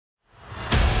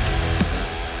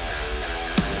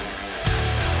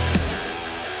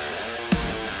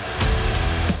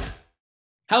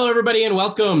Hello, everybody, and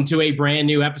welcome to a brand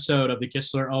new episode of the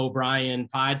Kistler O'Brien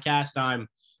podcast. I'm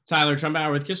Tyler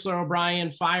Trumbauer with Kistler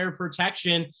O'Brien Fire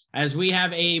Protection, as we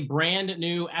have a brand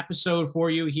new episode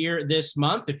for you here this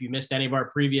month. If you missed any of our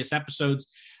previous episodes,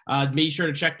 be sure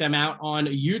to check them out on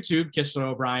YouTube, Kistler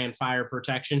O'Brien Fire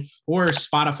Protection, or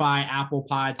Spotify, Apple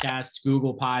Podcasts,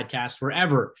 Google Podcasts,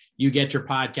 wherever you get your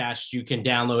podcasts, you can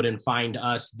download and find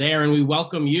us there. And we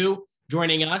welcome you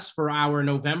joining us for our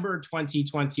November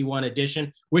 2021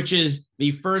 edition, which is the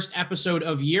first episode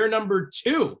of year number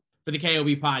 2 for the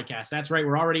KOB podcast. That's right.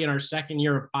 We're already in our second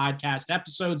year of podcast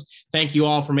episodes. Thank you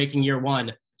all for making year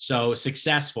 1 so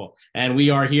successful. And we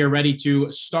are here ready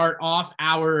to start off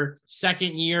our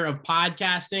second year of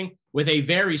podcasting with a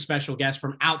very special guest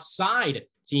from outside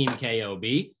Team KOB,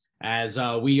 as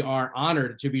we are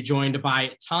honored to be joined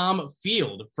by Tom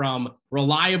Field from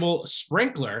Reliable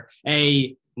Sprinkler,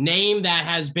 a name that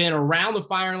has been around the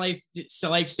fire and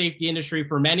life safety industry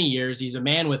for many years. He's a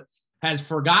man has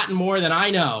forgotten more than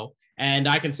I know, and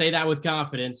I can say that with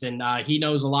confidence. And he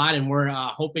knows a lot, and we're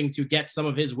hoping to get some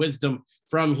of his wisdom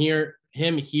from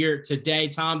him here today.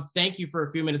 Tom, thank you for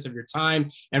a few minutes of your time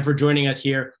and for joining us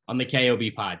here on the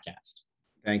KOB podcast.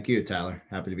 Thank you, Tyler.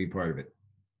 Happy to be part of it.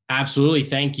 Absolutely.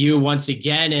 Thank you once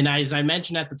again. And as I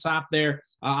mentioned at the top there,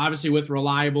 obviously with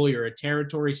Reliable, you're a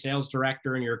territory sales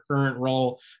director in your current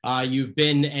role. You've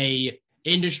been a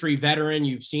industry veteran.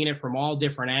 You've seen it from all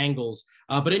different angles.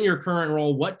 But in your current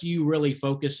role, what do you really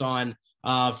focus on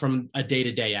from a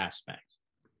day-to-day aspect?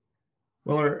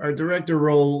 Well, our director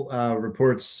role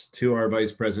reports to our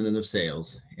vice president of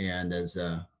sales. And as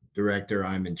a director,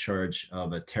 I'm in charge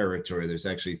of a territory. There's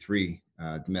actually 3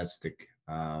 domestic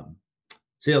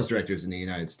sales directors in the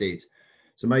United States.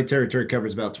 So my territory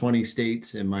covers about 20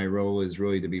 states, and my role is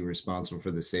really to be responsible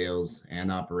for the sales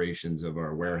and operations of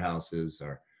our warehouses,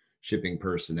 our shipping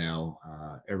personnel,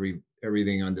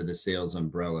 everything under the sales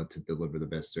umbrella to deliver the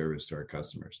best service to our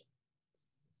customers.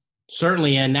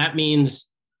 Certainly, and that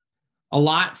means a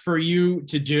lot for you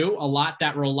to do, a lot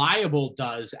that Reliable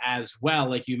does as well,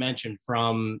 like you mentioned,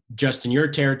 from just in your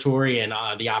territory and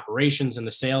the operations and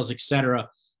the sales, et cetera.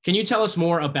 Can you tell us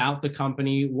more about the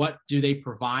company? What do they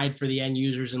provide for the end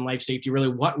users in life safety? Really,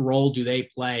 what role do they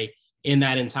play in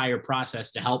that entire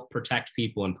process to help protect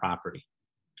people and property?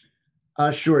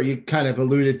 Sure. You kind of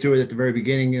alluded to it at the very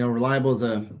beginning. Reliable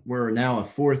we're now a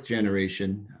 4th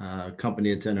generation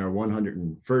company. It's in our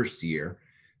 101st year.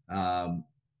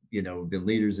 We've been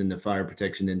leaders in the fire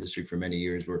protection industry for many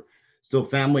years. We're still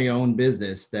family-owned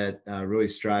business that really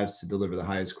strives to deliver the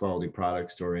highest quality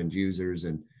products to our end users,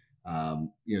 and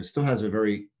still has a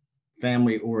very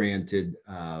family-oriented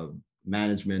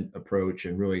management approach.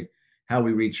 And really how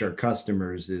we reach our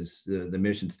customers is the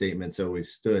mission statement's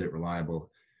always stood at Reliable,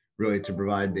 really to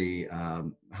provide the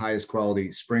highest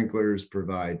quality sprinklers,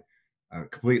 provide a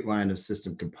complete line of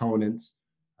system components,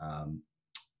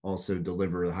 also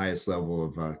deliver the highest level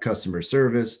of customer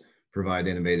service, provide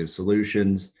innovative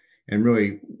solutions, and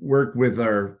really work with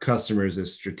our customers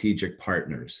as strategic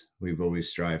partners. We've always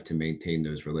strived to maintain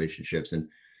those relationships. And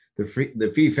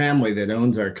the Fee family that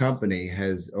owns our company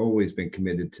has always been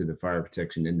committed to the fire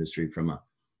protection industry from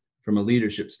a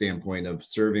leadership standpoint of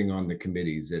serving on the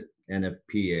committees at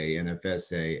NFPA,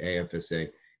 NFSA, AFSA, and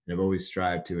have always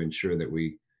strived to ensure that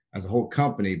we, as a whole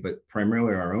company, but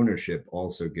primarily our ownership,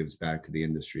 also gives back to the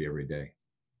industry every day.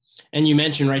 And you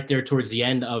mentioned right there towards the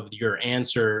end of your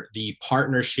answer, the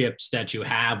partnerships that you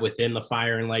have within the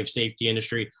fire and life safety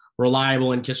industry.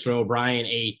 Reliable and Kistler O'Brien,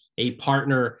 a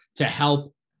partner to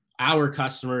help our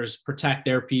customers protect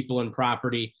their people and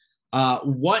property.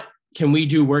 What can we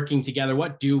do working together?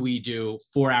 What do we do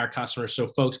for our customers so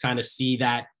folks kind of see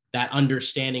that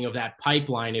understanding of that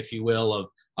pipeline, if you will,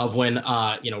 of when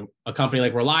a company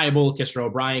like Reliable, Kistler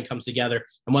O'Brien comes together,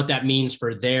 and what that means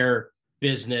for their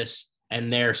business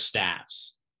and their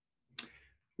staffs?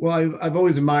 Well, I've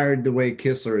always admired the way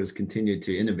Kistler has continued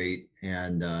to innovate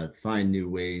and find new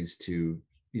ways to,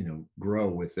 grow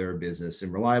with their business.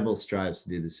 And Reliable strives to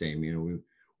do the same.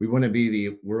 We want to be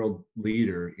the world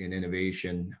leader in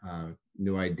innovation,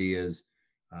 new ideas,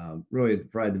 really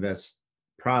provide the best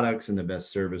products and the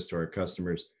best service to our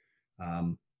customers.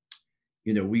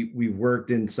 We've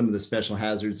worked in some of the special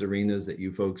hazards arenas that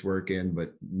you folks work in,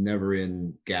 but never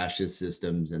in gaseous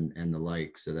systems and the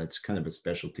like. So that's kind of a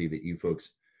specialty that you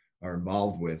folks are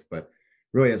involved with. But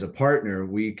really, as a partner,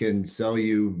 we can sell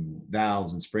you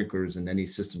valves and sprinklers and any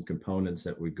system components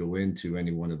that would go into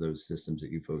any one of those systems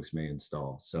that you folks may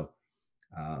install. So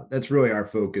that's really our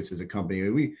focus as a company.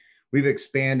 We've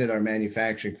expanded our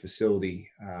manufacturing facility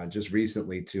just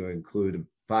recently to include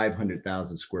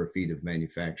 500,000 square feet of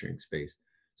manufacturing space.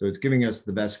 So it's giving us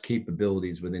the best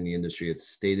capabilities within the industry. It's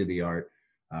state of the art.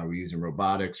 We're using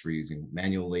robotics, we're using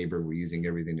manual labor, we're using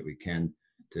everything that we can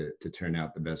to turn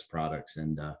out the best products.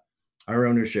 And our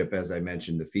ownership, as I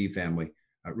mentioned, the Fee family,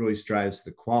 really strives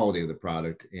the quality of the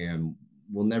product, and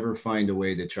we'll never find a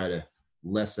way to try to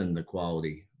lessen the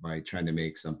quality by trying to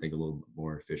make something a little bit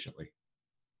more efficiently.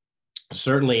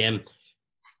 Certainly. And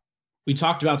we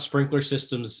talked about sprinkler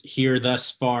systems here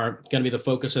thus far, going to be the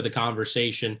focus of the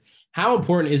conversation. How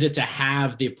important is it to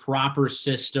have the proper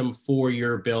system for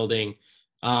your building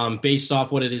based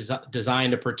off what it is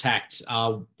designed to protect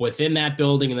within that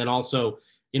building, and then also,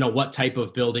 what type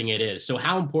of building it is? So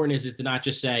how important is it to not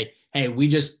just say, hey, we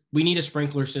need a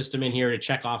sprinkler system in here to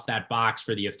check off that box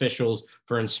for the officials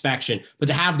for inspection, but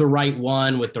to have the right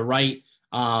one with the right,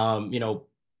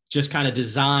 just kind of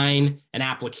design and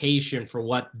application for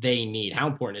what they need? How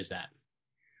important is that?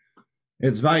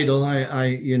 It's vital.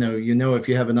 If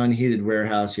you have an unheated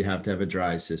warehouse, you have to have a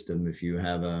dry system. If you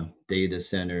have a data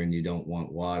center and you don't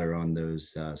want water on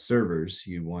those servers,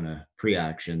 you want a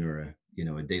pre-action or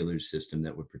a deluge system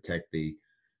that would protect the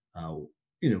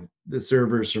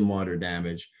servers from water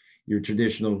damage. Your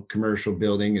traditional commercial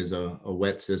building is a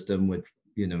wet system with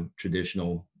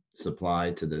traditional supply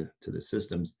to the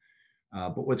systems.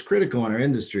 But what's critical in our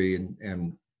industry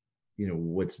and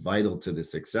what's vital to the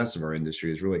success of our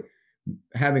industry is really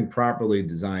having properly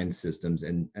designed systems,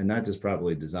 and not just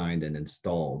properly designed and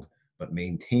installed, but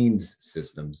maintained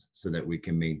systems so that we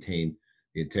can maintain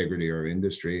the integrity of our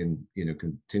industry and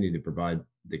continue to provide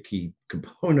the key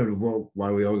component of why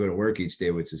we all go to work each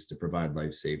day, which is to provide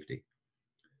life safety.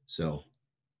 So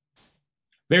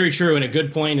very true, and a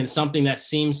good point, and something that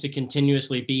seems to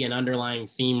continuously be an underlying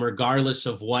theme, regardless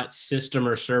of what system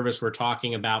or service we're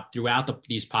talking about throughout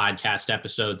these podcast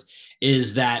episodes,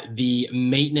 is that the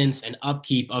maintenance and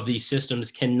upkeep of these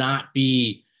systems cannot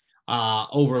be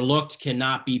overlooked,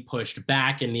 cannot be pushed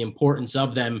back, and the importance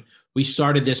of them. We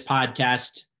started this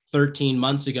podcast 13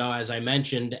 months ago, as I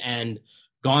mentioned, and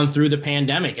gone through the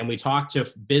pandemic, and we talked to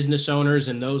business owners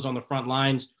and those on the front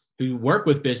lines who work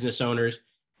with business owners,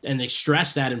 and they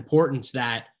stress that importance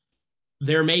that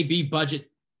there may be budget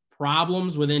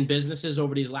problems within businesses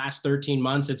over these last 13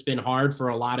 months. It's been hard for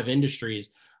a lot of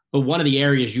industries, but one of the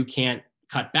areas you can't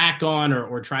cut back on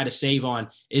or try to save on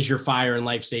is your fire and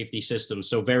life safety system.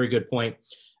 So very good point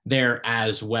there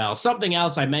as well. Something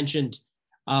else I mentioned,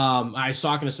 I was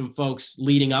talking to some folks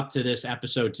leading up to this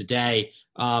episode today,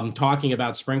 talking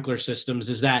about sprinkler systems,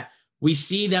 is that we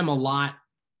see them a lot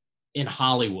in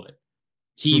Hollywood,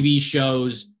 TV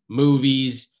shows,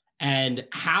 movies, and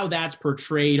how that's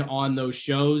portrayed on those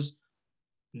shows,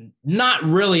 not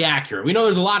really accurate. We know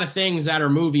there's a lot of things that are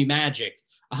movie magic,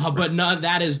 but none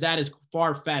that is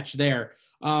far-fetched there.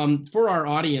 For our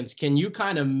audience, can you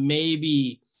kind of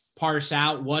maybe parse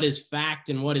out what is fact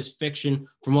and what is fiction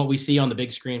from what we see on the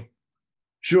big screen?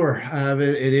 Sure.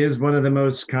 It is one of the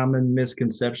most common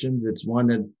misconceptions. It's one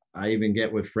that I even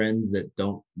get with friends that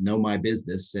don't know my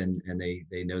business, and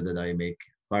they know that I make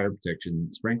fire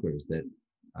protection sprinklers, that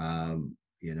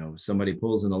somebody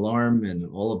pulls an alarm and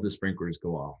all of the sprinklers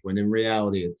go off, when in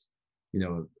reality it's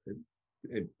a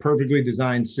perfectly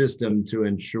designed system to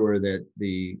ensure that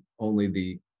only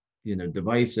the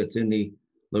device that's in the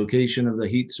location of the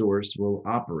heat source will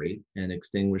operate and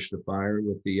extinguish the fire,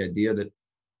 with the idea that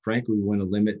frankly we want to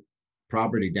limit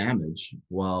property damage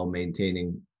while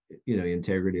maintaining the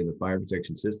integrity of the fire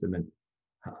protection system and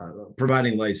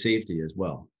providing life safety as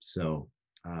well. So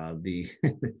the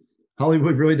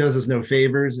Hollywood really does us no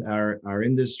favors. Our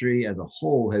industry as a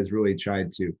whole has really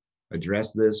tried to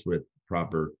address this with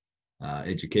proper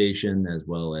education, as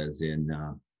well as in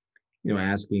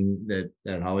asking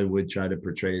that Hollywood try to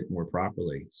portray it more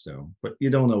properly. So, but you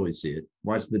don't always see it.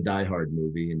 Watch the Die Hard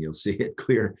movie and you'll see it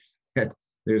clear that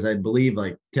there's, I believe,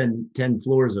 like 10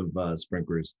 floors of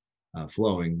sprinklers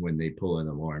flowing when they pull an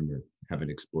alarm or have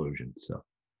an explosion. So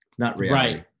it's not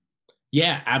reality. Right.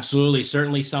 Yeah, absolutely.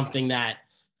 Certainly something that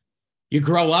you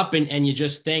grow up and you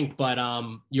just think, but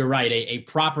you're right. A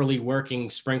properly working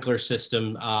sprinkler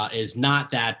system is not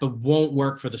that, but won't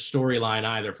work for the storyline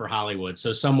either for Hollywood.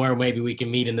 So somewhere maybe we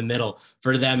can meet in the middle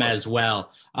for them as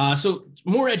well. So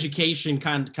more education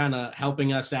kind of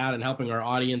helping us out and helping our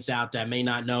audience out that may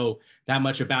not know that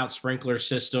much about sprinkler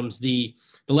systems. The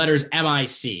letters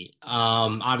MIC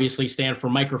obviously stand for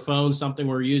microphone, something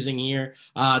we're using here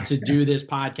to do this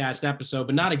podcast episode,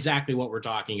 but not exactly what we're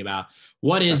talking about.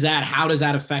 What is that? How does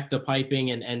that affect the piping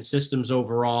and systems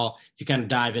overall? If you kind of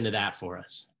dive into that for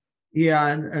us. Yeah,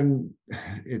 and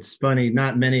it's funny,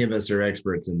 not many of us are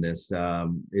experts in this.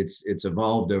 It's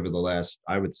evolved over the last,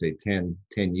 I would say, 10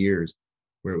 years.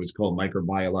 where it was called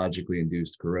microbiologically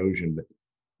induced corrosion. But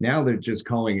now they're just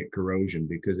calling it corrosion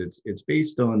because it's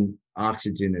based on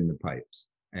oxygen in the pipes,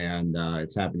 and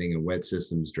it's happening in wet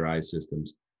systems, dry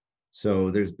systems.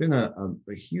 So there's been a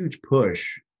huge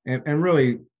push, and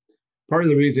really part of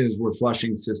the reason is we're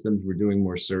flushing systems, we're doing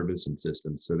more service in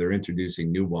systems. So they're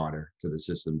introducing new water to the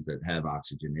systems that have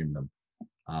oxygen in them.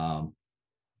 Um,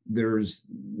 there's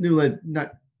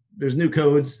there's new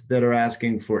codes that are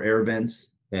asking for air vents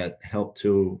that help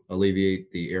to alleviate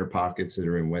the air pockets that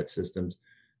are in wet systems.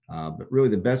 But really,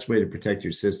 the best way to protect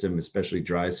your system, especially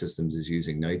dry systems, is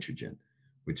using nitrogen,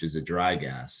 which is a dry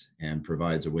gas and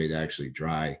provides a way to actually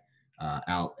dry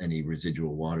out any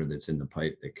residual water that's in the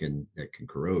pipe that can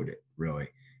corrode it, really.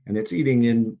 And it's eating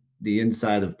in the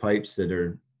inside of pipes that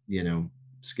are,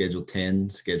 Schedule 10,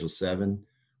 Schedule 7,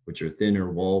 which are thinner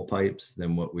wall pipes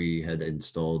than what we had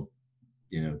installed,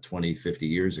 20, 50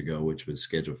 years ago, which was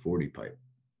Schedule 40 pipe.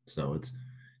 So it's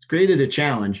created a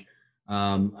challenge.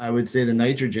 I would say the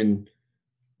nitrogen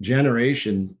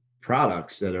generation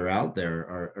products that are out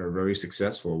there are very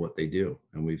successful at what they do.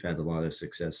 And we've had a lot of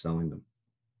success selling them.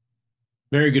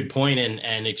 Very good point,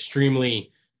 and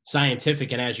extremely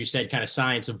scientific. And as you said, kind of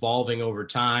science evolving over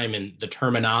time and the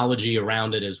terminology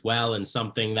around it as well. And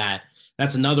something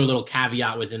that's another little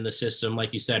caveat within the system.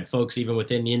 Like you said, folks, even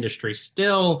within the industry,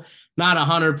 still not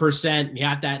 100%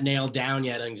 got that nailed down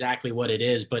yet on exactly what it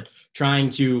is, but trying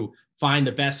to find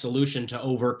the best solution to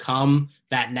overcome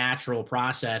that natural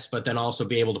process, but then also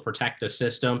be able to protect the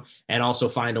system and also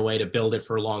find a way to build it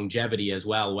for longevity as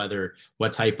well, whether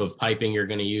what type of piping you're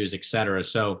going to use, et cetera.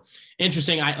 So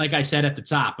interesting. Like I said at the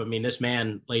top, I mean, this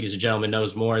man, ladies and gentlemen,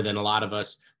 knows more than a lot of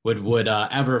us would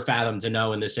ever fathom to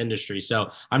know in this industry. So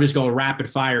I'm just going rapid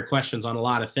fire questions on a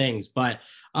lot of things, but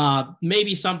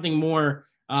maybe something more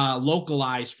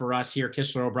localized for us here,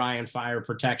 Kistler O'Brien Fire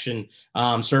Protection,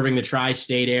 serving the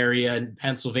tri-state area,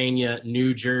 Pennsylvania,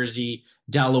 New Jersey,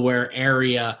 Delaware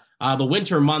area. The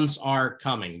winter months are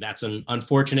coming. That's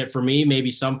unfortunate for me.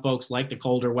 Maybe some folks like the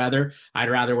colder weather.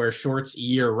 I'd rather wear shorts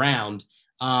year round.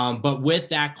 But with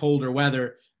that colder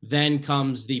weather, then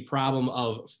comes the problem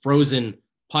of frozen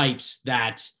pipes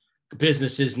that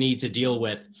businesses need to deal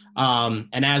with.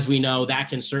 And as we know, that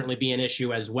can certainly be an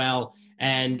issue as well.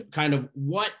 And kind of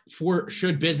what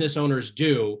should business owners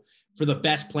do for the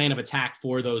best plan of attack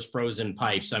for those frozen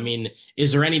pipes? I mean,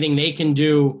 is there anything they can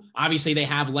do? Obviously, they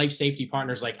have life safety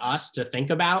partners like us to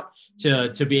think about,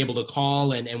 to be able to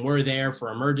call, and we're there for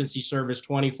emergency service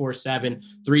 24/7,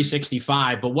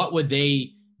 365. But what would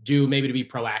they do maybe to be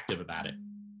proactive about it?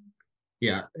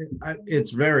 Yeah, it's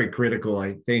very critical.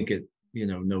 I think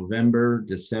November,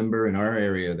 December in our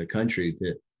area of the country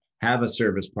to have a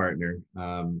service partner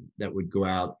that would go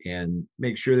out and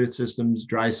make sure that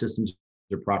dry systems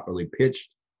are properly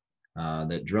pitched,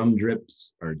 that drum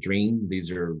drips are drained.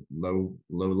 These are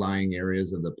low-lying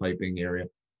areas of the piping area,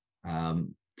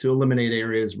 to eliminate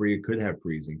areas where you could have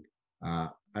freezing. I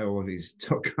always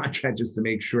tell contractors to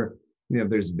make sure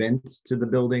there's vents to the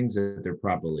buildings, that they're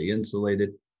properly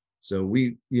insulated. So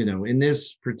we, in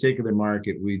this particular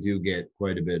market, we do get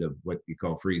quite a bit of what you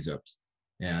call freeze ups.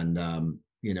 And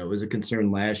it was a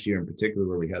concern last year in particular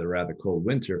where we had a rather cold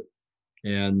winter.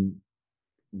 And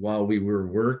while we were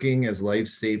working as life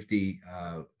safety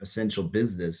essential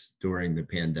business during the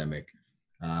pandemic,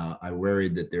 I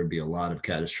worried that there'd be a lot of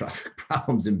catastrophic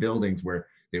problems in buildings where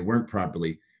they weren't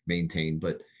properly maintained.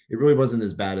 But it really wasn't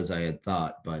as bad as I had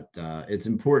thought. But it's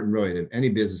important really to any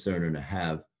business owner to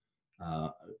have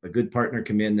a good partner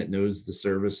come in that knows the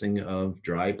servicing of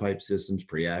dry pipe systems,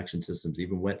 pre-action systems,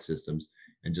 even wet systems,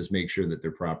 and just make sure that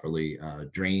they're properly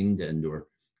drained and or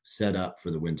set up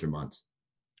for the winter months.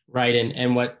 Right.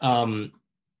 And what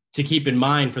to keep in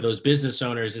mind for those business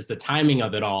owners is the timing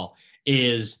of it all.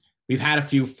 Is we've had a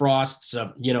few frosts.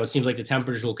 It seems like the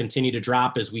temperatures will continue to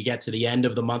drop as we get to the end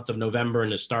of the month of November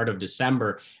and the start of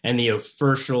December, and the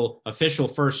official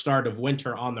first start of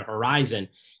winter on the horizon.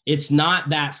 It's not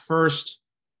that first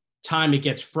time it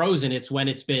gets frozen. It's when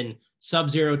it's been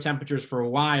sub-zero temperatures for a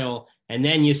while, and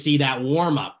then you see that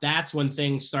warm up. That's when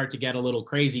things start to get a little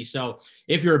crazy. So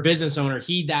if you're a business owner,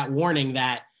 heed that warning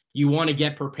that you want to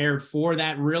get prepared for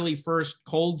that really first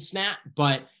cold snap,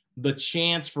 but the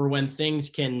chance for when things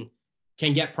can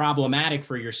get problematic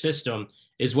for your system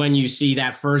is when you see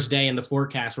that first day in the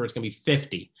forecast where it's going to be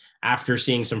 50 after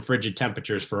seeing some frigid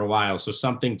temperatures for a while. So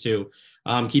something to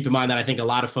keep in mind, that I think a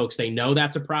lot of folks, they know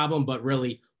that's a problem, but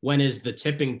really when is the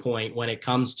tipping point when it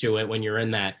comes to it, when you're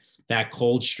in that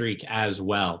cold streak as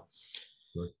well.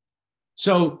 Sure.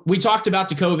 So we talked about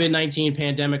the COVID-19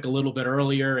 pandemic a little bit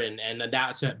earlier, and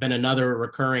that's been another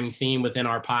recurring theme within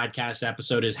our podcast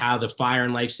episode is how the fire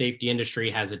and life safety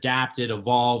industry has adapted,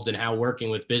 evolved, and how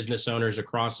working with business owners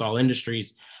across all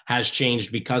industries has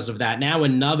changed because of that. Now,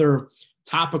 another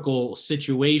topical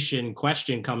situation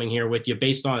question coming here with you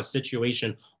based on a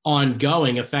situation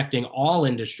ongoing affecting all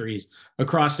industries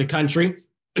across the country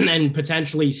and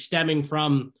potentially stemming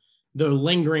from the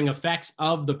lingering effects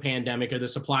of the pandemic or the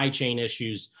supply chain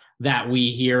issues that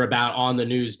we hear about on the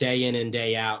news day in and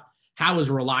day out. How is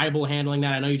Reliable handling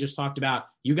that? I know you just talked about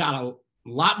you got a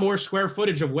lot more square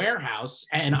footage of warehouse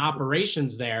and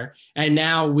operations there. And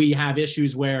now we have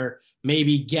issues where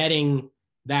maybe getting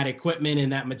that equipment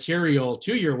and that material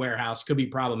to your warehouse could be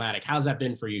problematic. How's that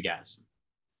been for you guys?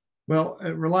 Well,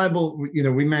 Reliable,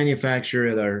 we manufacture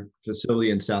at our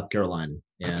facility in South Carolina,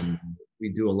 and we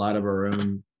do a lot of our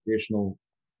own traditional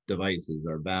devices.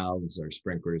 Our valves, our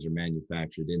sprinklers are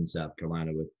manufactured in South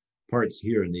Carolina with parts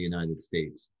here in the United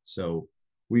States. So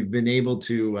we've been able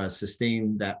to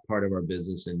sustain that part of our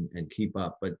business and keep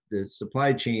up. But the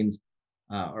supply chains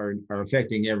are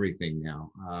affecting everything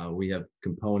now. We have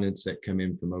components that come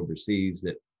in from overseas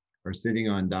that are sitting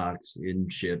on docks in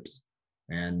ships,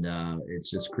 and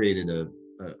it's just created a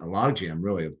logjam,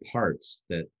 really, of parts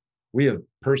that we have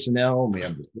personnel. We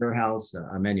have this warehouse,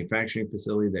 a manufacturing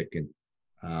facility that can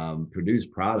produce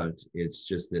product. It's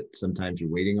just that sometimes you're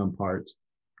waiting on parts.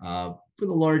 For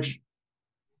the large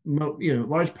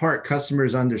part,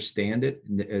 customers understand it.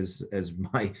 As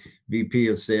my VP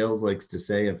of sales likes to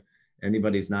say, if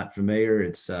anybody's not familiar,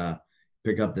 it's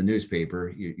pick up the newspaper.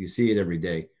 You see it every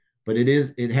day. But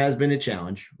it has been a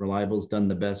challenge. Reliable's done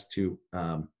the best to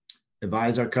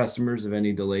advise our customers of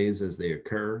any delays as they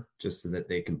occur, just so that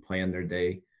they can plan their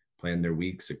day, plan their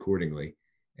weeks accordingly.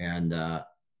 And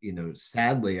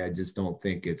sadly, I just don't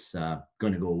think it's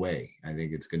going to go away. I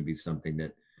think it's going to be something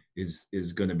that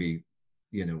is going to be,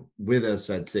 with us,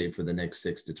 I'd say, for the next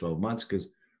 6 to 12 months, because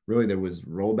really there was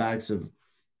rollbacks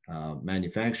of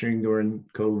manufacturing during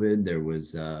COVID. There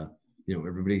was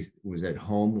everybody was at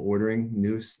home ordering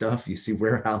new stuff. You see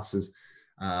warehouses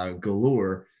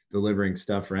galore delivering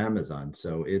stuff for Amazon.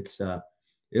 So it's a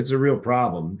real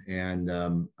problem, and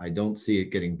I don't see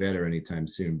it getting better anytime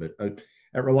soon. But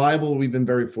at Reliable, we've been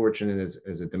very fortunate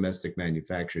as a domestic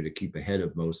manufacturer to keep ahead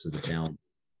of most of the challenges.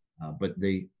 But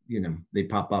they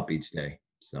pop up each day.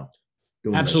 So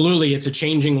absolutely, it's a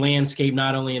changing landscape,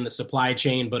 not only in the supply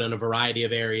chain, but in a variety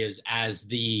of areas as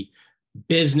the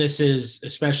businesses,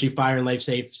 especially fire and life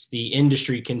safety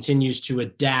industry, continues to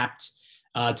adapt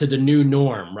to the new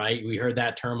norm, right? We heard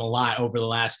that term a lot over the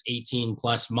last 18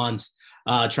 plus months,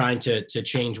 trying to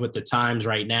change with the times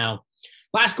right now.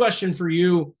 Last question for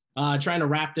you, trying to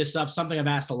wrap this up. Something I've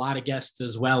asked a lot of guests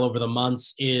as well over the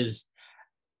months is,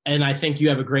 and I think you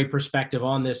have a great perspective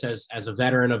on this as a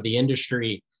veteran of the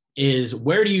industry, is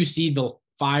where do you see the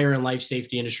fire and life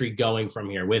safety industry going from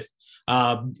here? With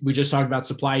we just talked about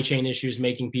supply chain issues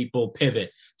making people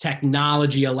pivot,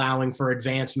 technology allowing for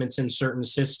advancements in certain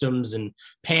systems and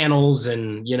panels,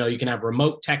 and you can have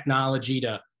remote technology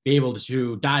to be able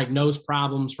to diagnose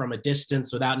problems from a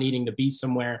distance without needing to be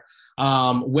somewhere.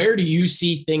 Where do you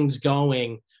see things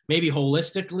going, maybe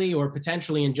holistically or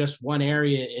potentially in just one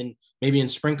area, in maybe in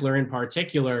sprinkler in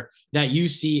particular, that you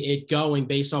see it going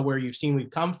based on where you've seen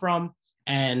we've come from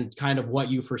and kind of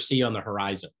what you foresee on the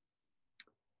horizon?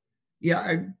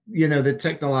 Yeah, the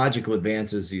technological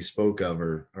advances you spoke of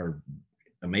are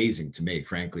amazing to me,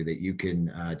 frankly, that you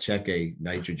can check a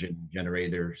nitrogen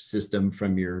generator system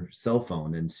from your cell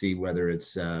phone and see whether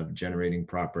it's generating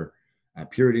proper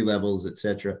purity levels, et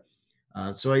cetera.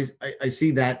 So I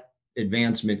see that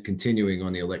advancement continuing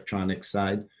on the electronic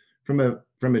side. From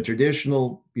a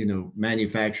traditional,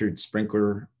 manufactured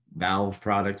sprinkler valve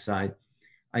product side,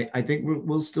 I think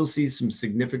we'll still see some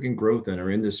significant growth in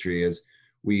our industry as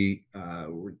we're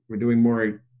doing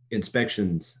more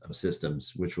inspections of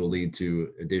systems, which will lead to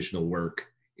additional work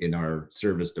in our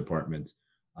service departments.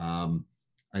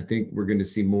 I think we're going to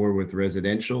see more with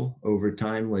residential over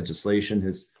time. Legislation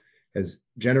has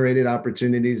generated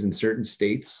opportunities in certain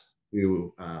states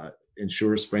to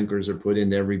ensure sprinklers are put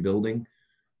into every building.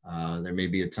 There may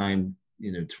be a time,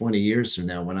 20 years from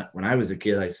now. When I was a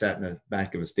kid, I sat in the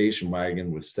back of a station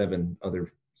wagon with 7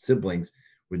 other siblings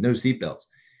with no seatbelts.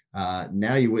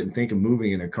 Now you wouldn't think of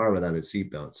moving in a car without a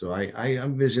seatbelt. So I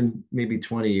envision maybe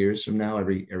 20 years from now,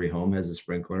 every home has a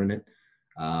sprinkler in it,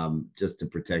 just to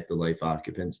protect the life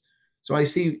occupants. So I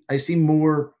see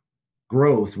more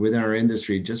growth within our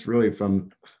industry, just really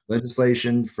from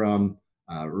legislation, from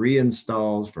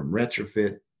reinstalls, from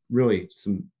retrofit, really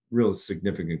some real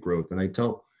significant growth. And I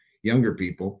tell younger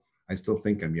people, I still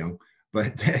think I'm young,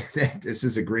 but this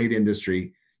is a great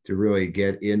industry to really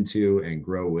get into and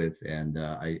grow with. And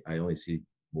I only see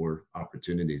more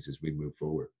opportunities as we move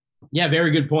forward. Yeah,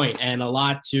 very good point. And a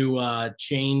lot to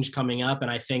change coming up. And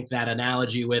I think that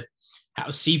analogy with how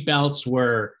seatbelts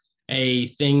were a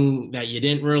thing that you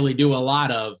didn't really do a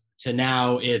lot of to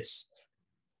now it's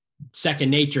second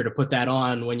nature to put that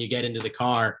on when you get into the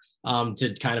car,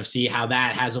 to kind of see how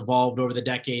that has evolved over the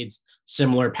decades.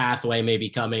 Similar pathway may be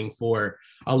coming for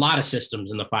a lot of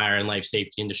systems in the fire and life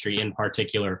safety industry, in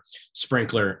particular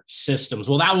sprinkler systems.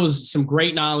 Well, that was some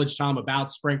great knowledge, Tom,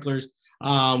 about sprinklers.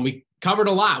 We covered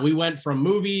a lot. We went from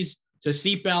movies to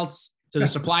seatbelts to the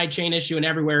supply chain issue and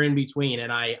everywhere in between.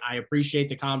 And I appreciate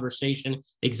the conversation.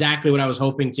 Exactly what I was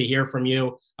hoping to hear from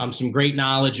you. Some great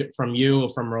knowledge from you,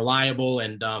 from Reliable,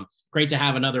 and great to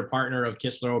have another partner of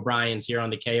Kistler O'Brien's here on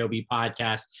the KOB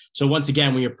podcast. So once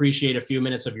again, we appreciate a few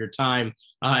minutes of your time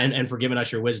and for giving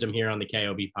us your wisdom here on the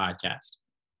KOB podcast.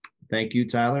 Thank you,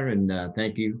 Tyler. And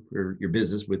thank you for your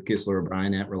business with Kistler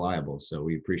O'Brien at Reliable. So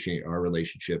we appreciate our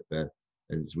relationship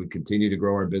as we continue to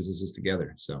grow our businesses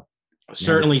together. So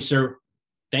certainly, sir.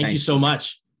 Thank you so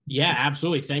much. Yeah,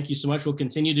 absolutely. Thank you so much. We'll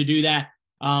continue to do that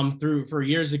for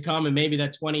years to come, and maybe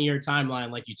that 20-year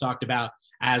timeline like you talked about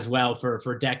as well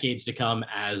for decades to come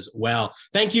as well.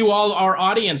 Thank you all, our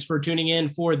audience, for tuning in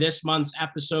for this month's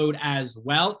episode as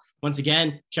well. Once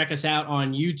again, check us out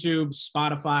on YouTube,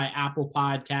 Spotify, Apple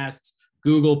Podcasts,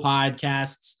 Google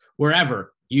Podcasts,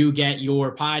 wherever you get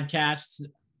your podcasts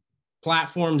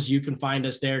platforms. You can find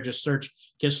us there. Just search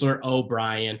Kistler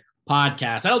O'Brien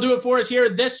podcast. That'll do it for us here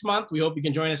this month. We hope you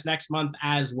can join us next month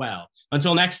as well.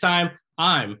 Until next time,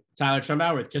 I'm Tyler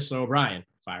Trumbauer with Kistler O'Brien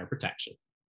Fire Protection.